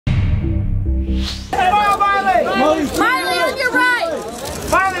Miley! Miley on your right!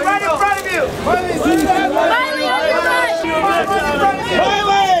 Miley, right in front of you! Miley on your right!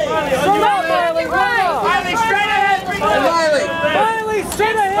 Miley! Miley, right! Miley, straight ahead! Miley! Miley,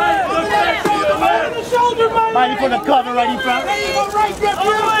 straight ahead! Over the shoulder, Miley! Miley for the cover right in front. There you go, right there,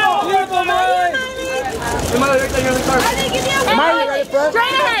 beautiful! Beautiful, Miley! Miley, right there, you're in the car. Miley, right in front.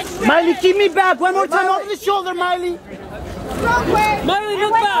 Straight ahead! Miley, keep me back. One more time over the shoulder, Miley. Miley,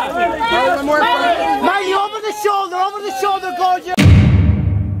 look back! Miley, one more. Miley, over the shoulder, gorgeous.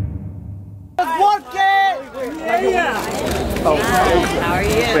 Work it! Yeah! How are you?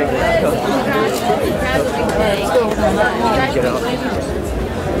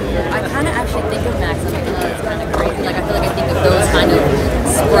 I kind of actually think of Maxim, even though it's kind of crazy. Like, I feel like I think of those kind of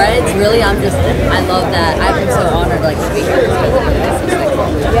spreads. Really, I love that. I've been so honored, like, to be here.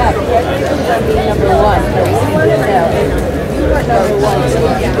 Yeah, congratulations on being number one.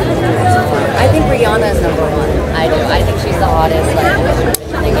 I think Rihanna is number one. I do. I think she's the hottest, like,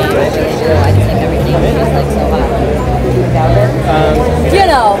 in the game. I really do. I just think everything is just, like, so hot. You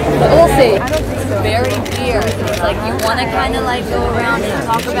know, we'll see. Very weird. It's like you want to kind of like go around and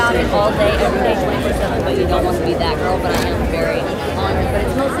talk about it all day, every day, 24/7, but you don't want to be that girl. But I am very honored. But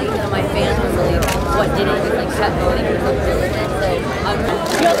it's mostly, you know, my fans were really what did it. Just like kept voting and looked diligent. So I'm.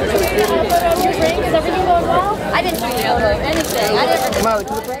 Your ring, is everything going well? I didn't do anything. I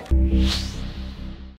didn't.